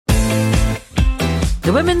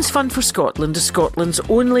The Women's Fund for Scotland is Scotland's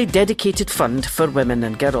only dedicated fund for women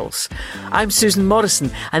and girls. I'm Susan Morrison,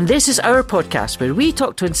 and this is our podcast where we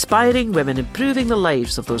talk to inspiring women improving the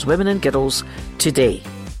lives of those women and girls today.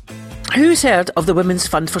 Who's heard of the Women's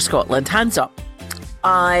Fund for Scotland? Hands up.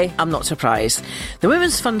 I am not surprised. The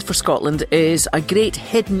Women's Fund for Scotland is a great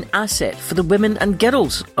hidden asset for the women and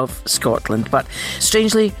girls of Scotland, but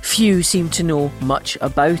strangely few seem to know much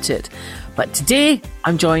about it. But today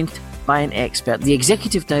I'm joined by an expert, the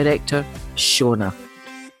Executive Director, Shona.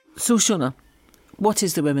 So Shona, what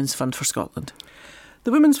is the Women's Fund for Scotland?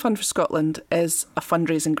 The Women's Fund for Scotland is a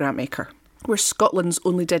fundraising grant maker. We're Scotland's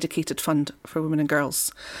only dedicated fund for women and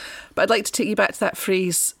girls. But I'd like to take you back to that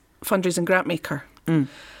phrase, fundraising grant maker.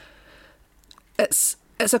 It's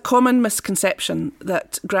a common misconception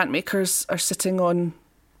that grant makers are sitting on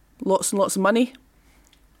lots and lots of money.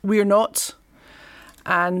 We're not.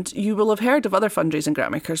 And you will have heard of other fundraising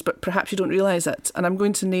grant makers, but perhaps you don't realise it. And I'm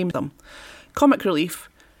going to name them. Comic Relief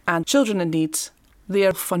and Children in Need, they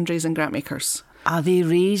are fundraising grant makers. They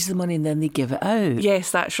raise the money and then they give it out? Yes,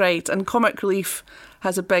 that's right. And Comic Relief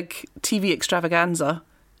has a big TV extravaganza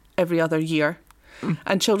every other year.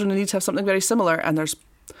 And Children in Need have something very similar. And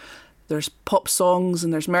there's pop songs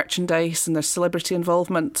and there's merchandise and there's celebrity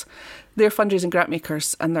involvement. They're fundraising grant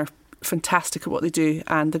makers and they're fantastic at what they do.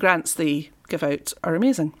 And the grants they give out are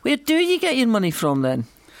amazing. Where do you get your money from then?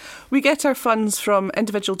 We get our funds from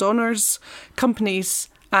individual donors, companies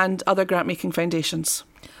and other grant-making foundations.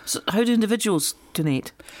 So how do individuals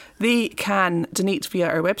donate? They can donate via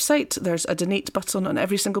our website. There's a donate button on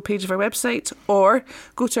every single page of our website, or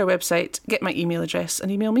go to our website, get my email address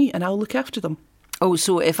and email me and I'll look after them. Oh,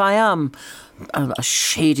 so if I am a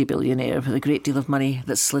shady billionaire with a great deal of money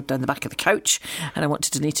that's slid down the back of the couch and I want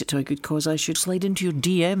to donate it to a good cause, I should slide into your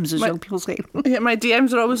DMs, as young people say. Yeah, my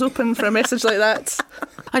DMs are always open for a message like that.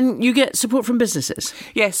 And you get support from businesses?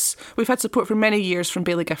 Yes, we've had support for many years from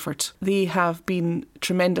Baillie Gifford. They have been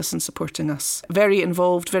tremendous in supporting us. Very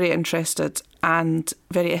involved, very interested and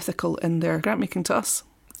very ethical in their grant making to us.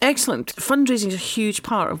 Excellent. Fundraising is a huge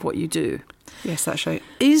part of what you do. Yes, that's right.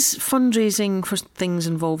 Is fundraising for things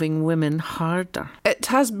involving women harder? It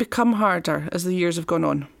has become harder as the years have gone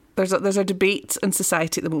on. There's a debate in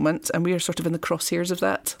society at the moment and we are sort of in the crosshairs of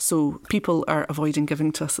that. So people are avoiding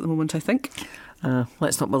giving to us at the moment, I think.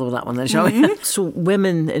 Let's not bother with that one then, shall we? So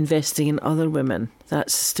women investing in other women,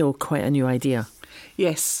 that's still quite a new idea.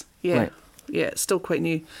 Yes, yeah. Right. Yeah, it's still quite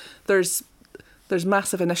new. There's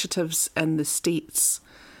massive initiatives in the States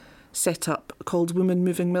set up called Women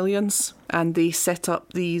Moving Millions, and they set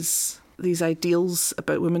up these ideals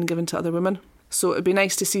about women giving to other women. So it'd be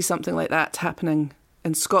nice to see something like that happening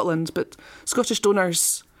in Scotland, but Scottish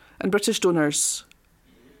donors and British donors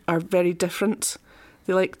are very different.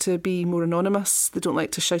 They like to be more anonymous. They don't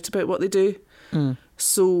like to shout about what they do.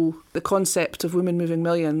 So the concept of Women Moving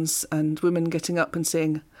Millions and women getting up and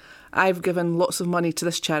saying, I've given lots of money to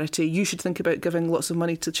this charity, you should think about giving lots of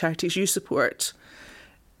money to charities you support.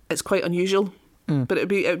 It's quite unusual, but it'd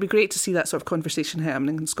be great to see that sort of conversation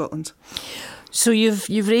happening in Scotland. So you've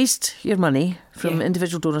raised your money from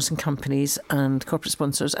individual donors and companies and corporate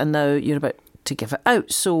sponsors, and now you're about to give it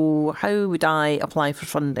out. So how would I apply for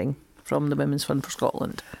funding from the Women's Fund for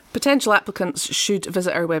Scotland? Potential applicants should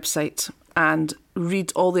visit our website and read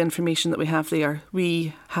all the information that we have there.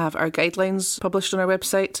 We have our guidelines published on our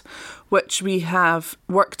website, which we have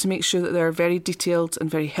worked to make sure that they're very detailed and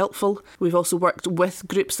very helpful. We've also worked with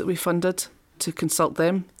groups that we funded to consult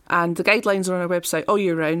them. And the guidelines are on our website all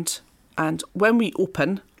year round. And when we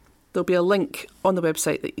open, there'll be a link on the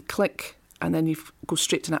website that you click and then you go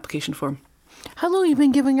straight to an application form. How long have you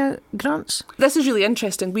been giving out grants? This is really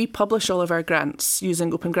interesting. We publish all of our grants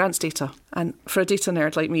using Open Grants data. And for a data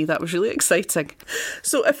nerd like me, that was really exciting.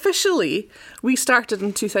 So officially, we started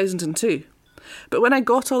in 2002. But when I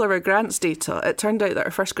got all of our grants data, it turned out that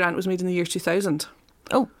our first grant was made in the year 2000.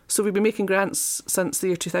 Oh. So we've been making grants since the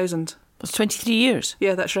year 2000. That's 23 years?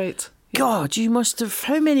 Yeah, that's right. God, you must have...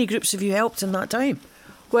 How many groups have you helped in that time?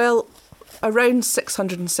 Well, around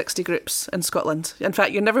 660 groups in Scotland. In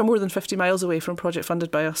fact, you're never more than 50 miles away from a project funded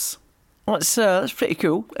by us. That's pretty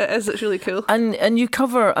cool. It is, it's really cool. And you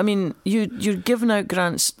cover, I mean, you're giving out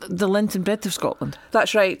grants the length and breadth of Scotland.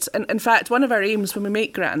 That's right. And in fact, one of our aims when we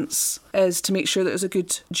make grants is to make sure that there's a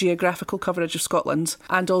good geographical coverage of Scotland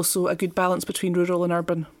and also a good balance between rural and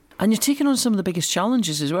urban. And you're taking on some of the biggest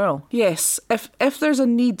challenges as well. Yes. If there's a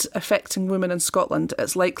need affecting women in Scotland,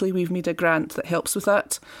 it's likely we've made a grant that helps with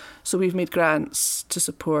that. So we've made grants to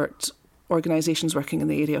support organisations working in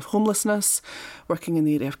the area of homelessness, working in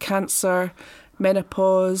the area of cancer,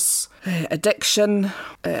 menopause, addiction,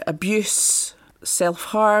 abuse,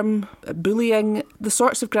 self-harm, bullying. The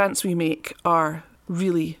sorts of grants we make are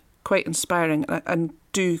really quite inspiring and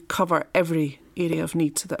do cover every area of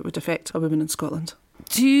need that would affect a woman in Scotland.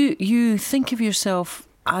 Do you think of yourself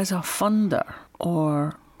as a funder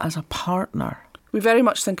or as a partner? We very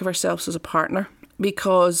much think of ourselves as a partner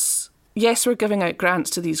because, yes, we're giving out grants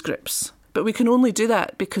to these groups, but we can only do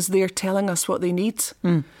that because they're telling us what they need.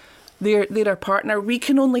 They're our partner. We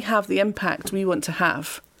can only have the impact we want to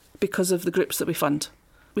have because of the groups that we fund.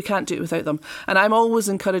 We can't do it without them. And I'm always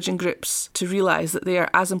encouraging groups to realise that they are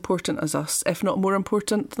as important as us, if not more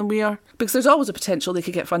important than we are. Because there's always a potential they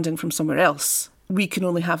could get funding from somewhere else. We can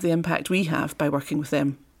only have the impact we have by working with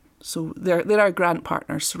them. So they're our grant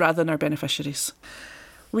partners rather than our beneficiaries.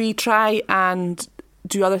 We try and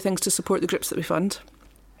do other things to support the groups that we fund.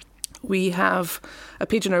 We have a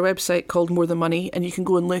page on our website called More Than Money, and you can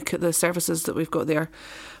go and look at the services that we've got there.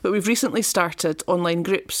 But we've recently started online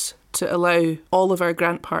groups to allow all of our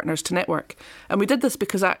grant partners to network. And we did this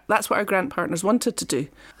because that's what our grant partners wanted to do.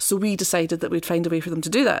 So we decided that we'd find a way for them to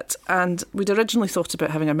do that. And we'd originally thought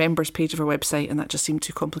about having a members page of our website, and that just seemed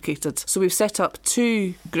too complicated. So we've set up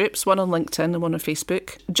 2 groups, one on LinkedIn and one on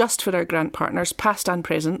Facebook, just for our grant partners, past and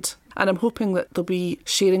present. And I'm hoping that there'll be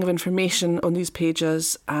sharing of information on these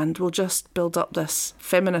pages, and we'll just build up this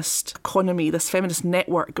feminist economy, this feminist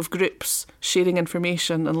network of groups sharing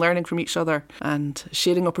information and learning from each other and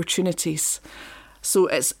sharing opportunities. So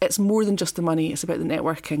it's more than just the money, it's about the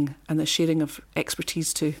networking and the sharing of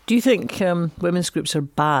expertise too. Do you think women's groups are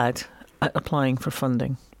bad at applying for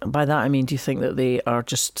funding? And by that I mean, do you think that they are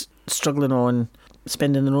just struggling on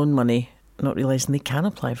spending their own money, not realising they can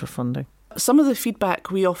apply for funding? Some of the feedback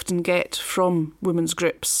we often get from women's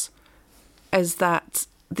groups is that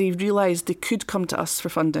they realised they could come to us for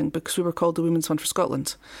funding because we were called the Women's Fund for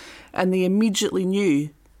Scotland, and they immediately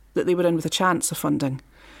knew that they were in with a chance of funding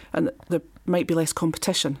and that there might be less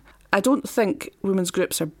competition. I don't think women's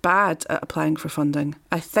groups are bad at applying for funding.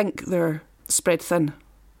 I think they're spread thin.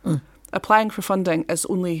 Applying for funding is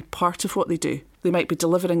only part of what they do. They might be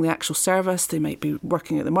delivering the actual service, they might be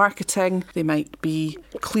working at the marketing, they might be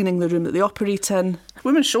cleaning the room that they operate in.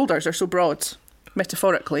 Women's shoulders are so broad,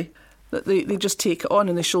 metaphorically, that they just take it on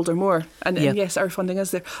and they shoulder more. And yes, our funding is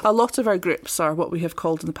there. A lot of our groups are what we have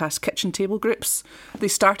called in the past kitchen table groups. They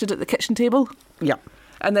started at the kitchen table. Yeah.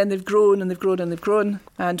 And then they've grown and they've grown and they've grown.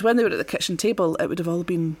 And when they were at the kitchen table, it would have all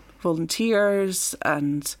been volunteers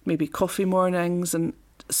and maybe coffee mornings and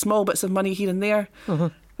small bits of money here and there.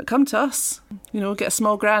 But come to us, get a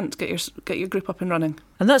small grant, get your group up and running.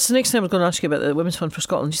 And that's the next thing I was going to ask you about the Women's Fund for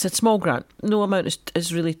Scotland. You said small grant. No amount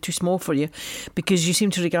is really too small for you because you seem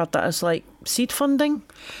to regard that as like seed funding.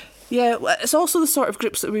 Yeah, it's also the sort of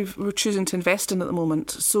groups that we're choosing to invest in at the moment.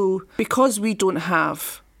 So because we don't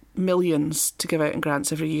have millions to give out in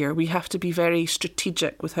grants every year, we have to be very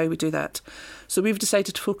strategic with how we do that. So we've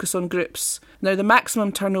decided to focus on groups. Now, the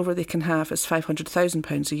maximum turnover they can have is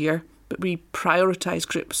 £500,000 a year, but we prioritise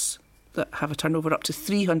groups that have a turnover up to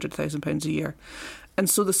 £300,000 a year. And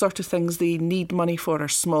so the sort of things they need money for are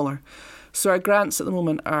smaller. So our grants at the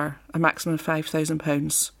moment are a maximum of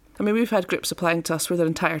 £5,000. I mean, we've had groups applying to us where their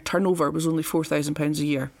entire turnover was only £4,000 a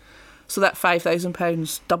year. So that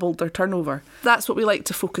 £5,000 doubled their turnover. That's what we like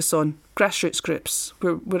to focus on, grassroots groups,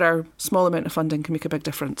 where our small amount of funding can make a big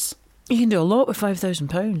difference. You can do a lot with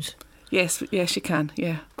 £5,000. Yes, you can,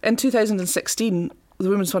 yeah. In 2016, the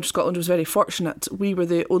Women's Fund for Scotland was very fortunate. We were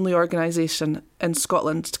the only organisation in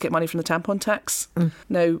Scotland to get money from the tampon tax.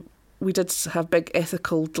 Now, we did have a big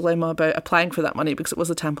ethical dilemma about applying for that money because it was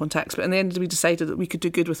a tampon tax, but in the end we decided that we could do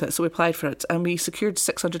good with it, so we applied for it and we secured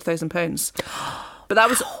 £600,000. But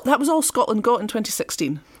that was all Scotland got in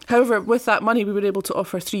 2016. However, with that money, we were able to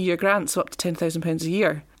offer 3-year grants up to £10,000 a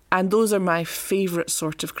year. And those are my favourite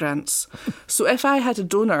sort of grants. So if I had a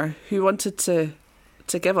donor who wanted to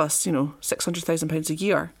give us, £600,000 a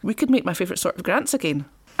year, we could make my favourite sort of grants again.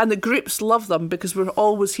 And the groups love them because we're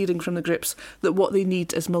always hearing from the groups that what they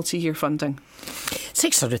need is multi-year funding.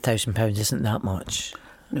 £600,000 isn't that much.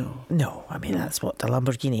 No, I mean, that's what, a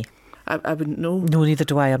Lamborghini? I wouldn't know. No, neither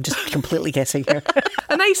do I. I'm just completely guessing here.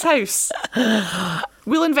 A nice house.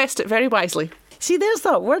 We'll invest it very wisely. See, there's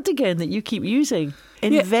that word again that you keep using.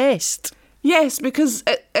 Invest. Yeah. Yes, because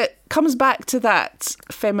it comes back to that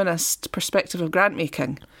feminist perspective of grant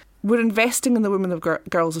making. We're investing in the women of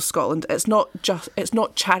girls of Scotland. It's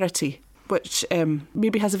not charity, which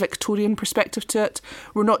maybe has a Victorian perspective to it.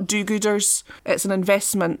 We're not do-gooders. It's an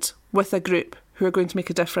investment with a group who are going to make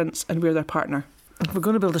a difference, and we're their partner. If we're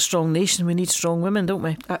going to build a strong nation, we need strong women, don't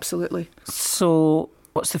we? Absolutely. So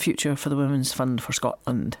what's the future for the Women's Fund for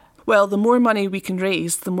Scotland? Well, the more money we can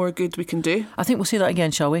raise, the more good we can do. I think we'll say that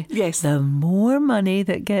again, shall we? Yes. The more money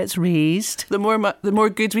that gets raised, the more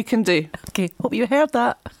good we can do. Okay, hope you heard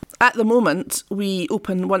that. At the moment, we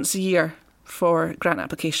open once a year for grant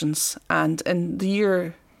applications, and in the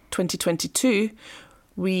year 2022,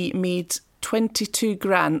 we made 22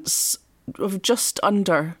 grants of just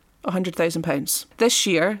under £100,000. This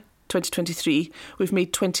year, 2023, we've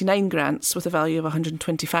made 29 grants with a value of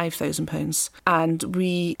 £125,000, and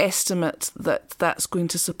we estimate that that's going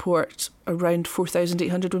to support around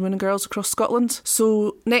 4,800 women and girls across Scotland.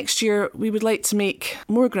 So next year we would like to make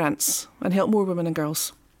more grants and help more women and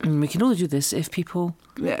girls. And we can only do this if people...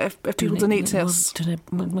 Yeah, if people donate to us.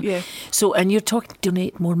 More. Yeah. So, and you're talking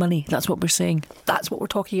donate more money. That's what we're saying. That's what we're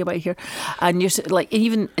talking about here. And you're like,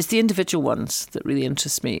 even it's the individual ones that really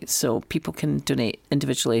interest me. So people can donate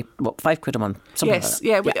individually, £5 a month. Yes,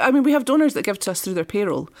 like that. Yeah. I mean, we have donors that give to us through their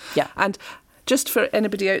payroll. Yeah. And just for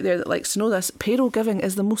anybody out there that likes to know this, payroll giving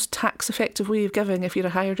is the most tax-effective way of giving if you're a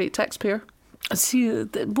higher rate taxpayer. See,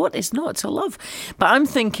 what is not to love? But I'm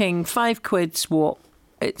thinking £5's what?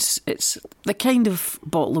 It's the kind of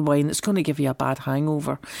bottle of wine that's going to give you a bad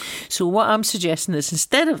hangover. So what I'm suggesting is,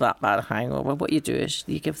 instead of that bad hangover, what you do is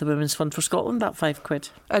you give the Women's Fund for Scotland that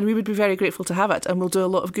 £5. And we would be very grateful to have it, and we'll do a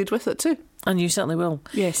lot of good with it too. And you certainly will.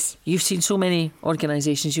 Yes. You've seen so many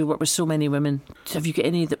organisations, you work with so many women. Have you got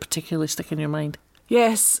any that particularly stick in your mind?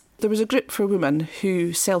 Yes. There was a group for women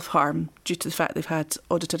who self-harm due to the fact they've had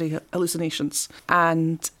auditory hallucinations,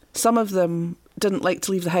 and some of them didn't like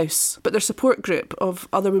to leave the house, but their support group of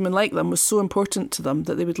other women like them was so important to them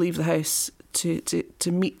that they would leave the house to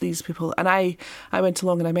meet these people. And I went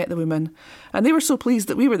along and I met the women, and they were so pleased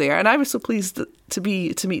that we were there, and I was so pleased to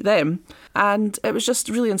meet them. And it was just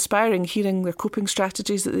really inspiring hearing their coping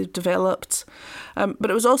strategies that they've developed. But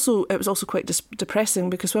it was also quite depressing,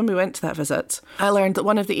 because when we went to that visit, I learned that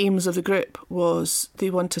one of the aims of the group was they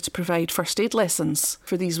wanted to provide first aid lessons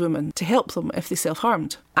for these women to help them if they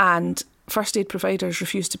self-harmed. And first aid providers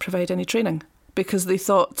refused to provide any training because they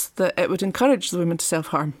thought that it would encourage the women to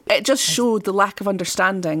self-harm. It just showed the lack of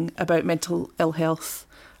understanding about mental ill health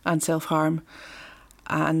and self-harm.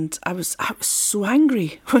 And I was so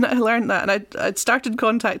angry when I learned that. And I'd started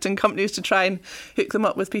contacting companies to try and hook them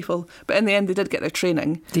up with people. But in the end, they did get their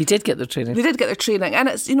training. They did get their training. They did get their training. And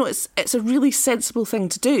it's a really sensible thing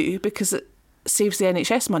to do, because it saves the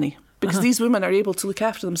NHS money. Because these women are able to look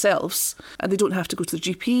after themselves, and they don't have to go to the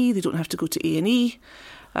GP, they don't have to go to A&E,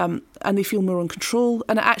 and they feel more in control.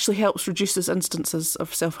 And it actually helps reduces instances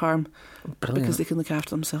of self-harm. Brilliant. Because they can look after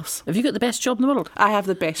themselves. Have you got the best job in the world? I have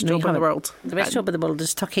the best job in the world. The best job in the world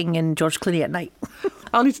is tucking in George Clooney at night.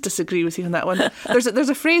 I'll need to disagree with you on that one. There's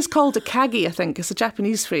a phrase called ikagi, I think. It's a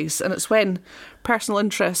Japanese phrase, and it's when personal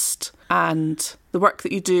interest and the work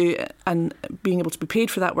that you do and being able to be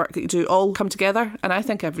paid for that work that you do all come together, and I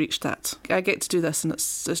think I've reached that. I get to do this, and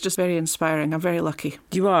it's just very inspiring. I'm very lucky.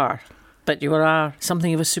 You are. But you are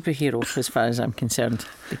something of a superhero as far as I'm concerned,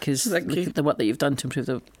 because look at the work that you've done to improve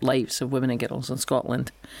the lives of women and girls in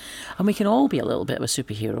Scotland. And we can all be a little bit of a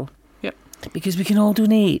superhero. Yep. Because we can all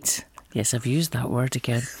donate. Yes, I've used that word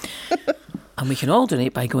again. And we can all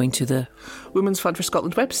donate by going to the Women's Fund for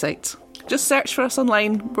Scotland website. Just search for us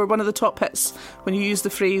online. We're one of the top hits when you use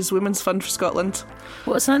the phrase Women's Fund for Scotland.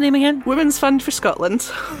 What's that name again? Women's Fund for Scotland.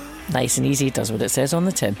 Nice and easy. It does what it says on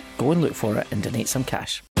the tin. Go and look for it and donate some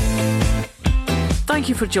cash. Thank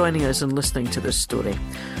you for joining us and listening to this story.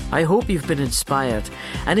 I hope you've been inspired.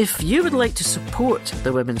 And if you would like to support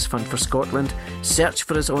the Women's Fund for Scotland, search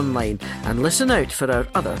for us online and listen out for our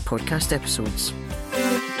other podcast episodes.